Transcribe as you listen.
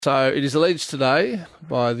So it is alleged today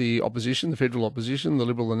by the opposition, the federal opposition, the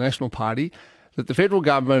Liberal and National Party, that the federal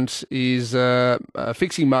government is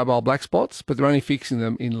fixing mobile black spots, but they're only fixing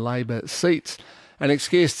them in Labor seats. Our next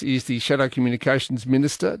guest is the Shadow Communications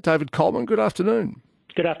Minister, David Coleman. Good afternoon.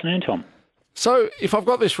 Good afternoon, Tom. So if I've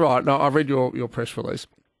got this right, now I've read your press release,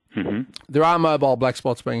 there are mobile black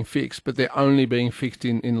spots being fixed, but they're only being fixed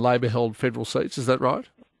in Labor-held federal seats. Is that right?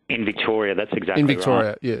 In Victoria, that's exactly right. In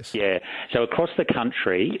Victoria, yes. Yeah. So across the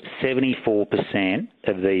country, 74%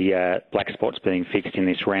 of the black spots being fixed in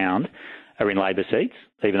this round are in Labor seats,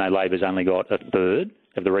 even though Labor's only got a third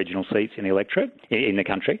of the regional seats in the electorate in the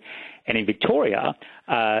country. And in Victoria,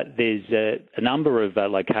 there's a number of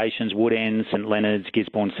locations, Woodend, St Leonards,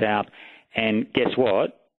 Gisborne South, and guess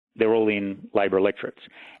what? They're all in Labor electorates.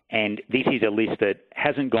 And this is a list that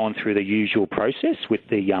hasn't gone through the usual process with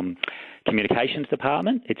the Communications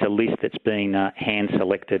Department. It's a list that's been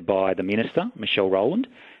hand-selected by the Minister, Michelle Rowland,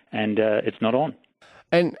 and it's not on.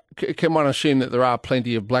 And can one assume that there are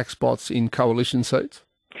plenty of black spots in coalition seats?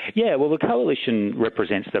 Yeah, well, the coalition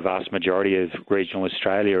represents the vast majority of regional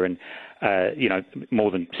Australia and,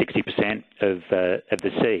 more than 60% of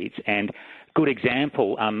the seats. And good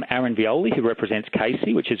example, Aaron Violi, who represents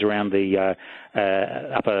Casey, which is around the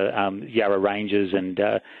upper Yarra Ranges and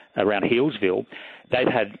around Healesville, they've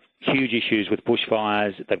had huge issues with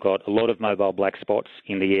bushfires. They've got a lot of mobile black spots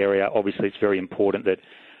in the area. Obviously, it's very important that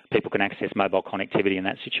people can access mobile connectivity in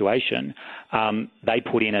that situation. They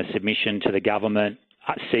put in a submission to the government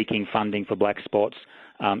seeking funding for black spots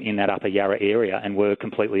in that upper Yarra area and were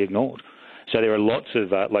completely ignored. So there are lots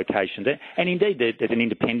of locations. And indeed, there's an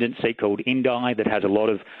independent seat called Indi that has a lot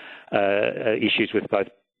of issues with both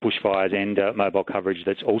bushfires and mobile coverage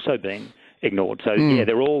that's also been ignored. So, yeah,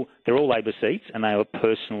 they're all Labor seats and they were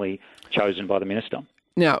personally chosen by the Minister.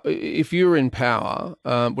 Now, if you were in power,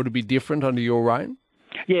 would it be different under your reign?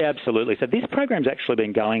 Yeah, absolutely. So this program's actually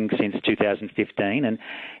been going since 2015, and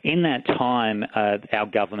in that time, our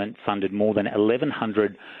government funded more than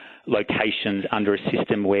 1,100 locations under a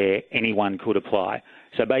system where anyone could apply.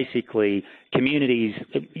 So basically, communities,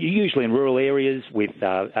 usually in rural areas with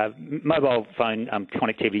mobile phone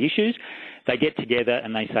connectivity issues, they get together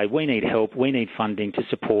and they say, we need help, we need funding to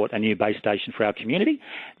support a new base station for our community.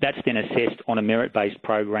 That's then assessed on a merit-based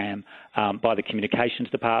program by the Communications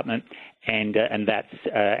Department, and that's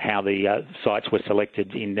how the sites were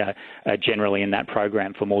selected in generally in that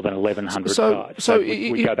program for more than 1,100 sites. So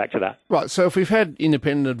we go back to that. Right, so if we've had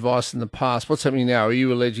independent advice in the past, what's happening now? Are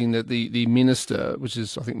you alleging that the Minister, which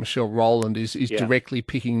is I think Michelle Rowland, is directly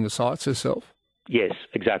picking the sites herself? Yes,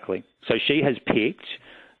 exactly. So she has picked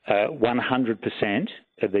 100%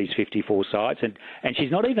 of these 54 sites, and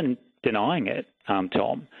she's not even denying it,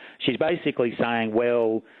 Tom. She's basically saying,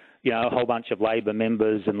 well, a whole bunch of Labor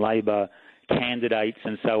members and Labor candidates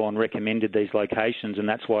and so on recommended these locations, and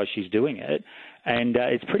that's why she's doing it. And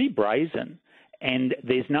it's pretty brazen. And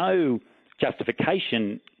there's no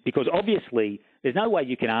justification, because obviously there's no way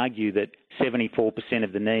you can argue that 74%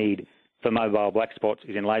 of the need for mobile black spots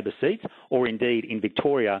is in Labor seats, or indeed in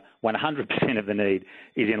Victoria, 100% of the need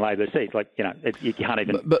is in Labor seats. You can't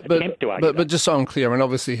even attempt to argue But just so I'm clear, and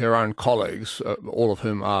obviously her own colleagues, all of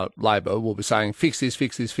whom are Labor, will be saying, fix this,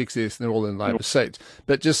 fix this, fix this, and they're all in Labor seats.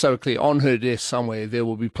 But just so clear, on her desk somewhere, there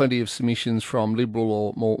will be plenty of submissions from Liberal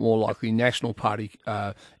or more likely National Party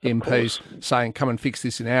MPs saying, come and fix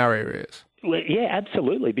this in our areas. Yeah,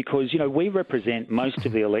 absolutely, because, we represent most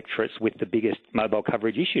of the electorates with the biggest mobile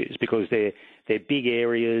coverage issues because they're big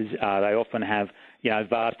areas. They often have,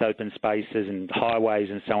 vast open spaces and highways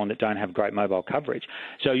and so on that don't have great mobile coverage.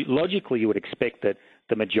 So logically, you would expect that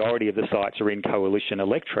the majority of the sites are in coalition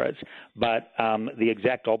electorates, but the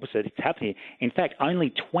exact opposite is happening. In fact,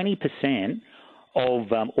 only 20%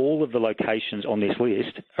 of all of the locations on this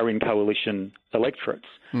list are in coalition electorates.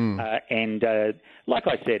 And like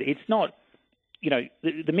I said, it's not...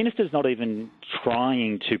 the Minister's not even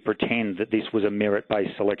trying to pretend that this was a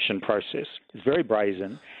merit-based selection process. It's very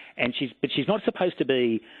brazen, but she's not supposed to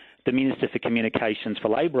be the Minister for Communications for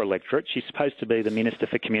Labor electorate. She's supposed to be the Minister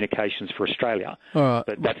for Communications for Australia. All right.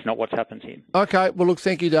 But that's not what's happened here. Okay, well, look,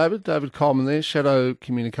 thank you, David. David Coleman there, Shadow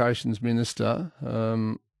Communications Minister.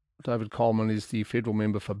 David Coleman is the federal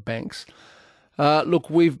member for Banks. Look,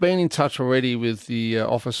 we've been in touch already with the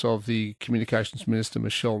office of the Communications Minister,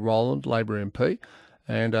 Michelle Rowland, Labor MP,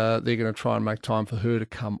 and they're going to try and make time for her to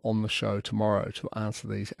come on the show tomorrow to answer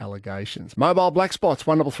these allegations. Mobile black spots,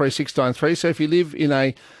 133693. So if you live in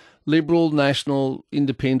a Liberal, National,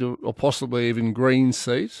 Independent or possibly even Green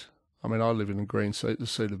seat, I mean, I live in a Green seat, the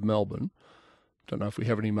seat of Melbourne. Don't know if we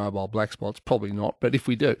have any mobile black spots, probably not, but if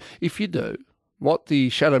we do, if you do, What the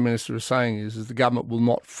Shadow Minister is saying is the government will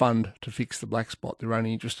not fund to fix the black spot. They're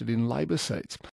only interested in Labor seats.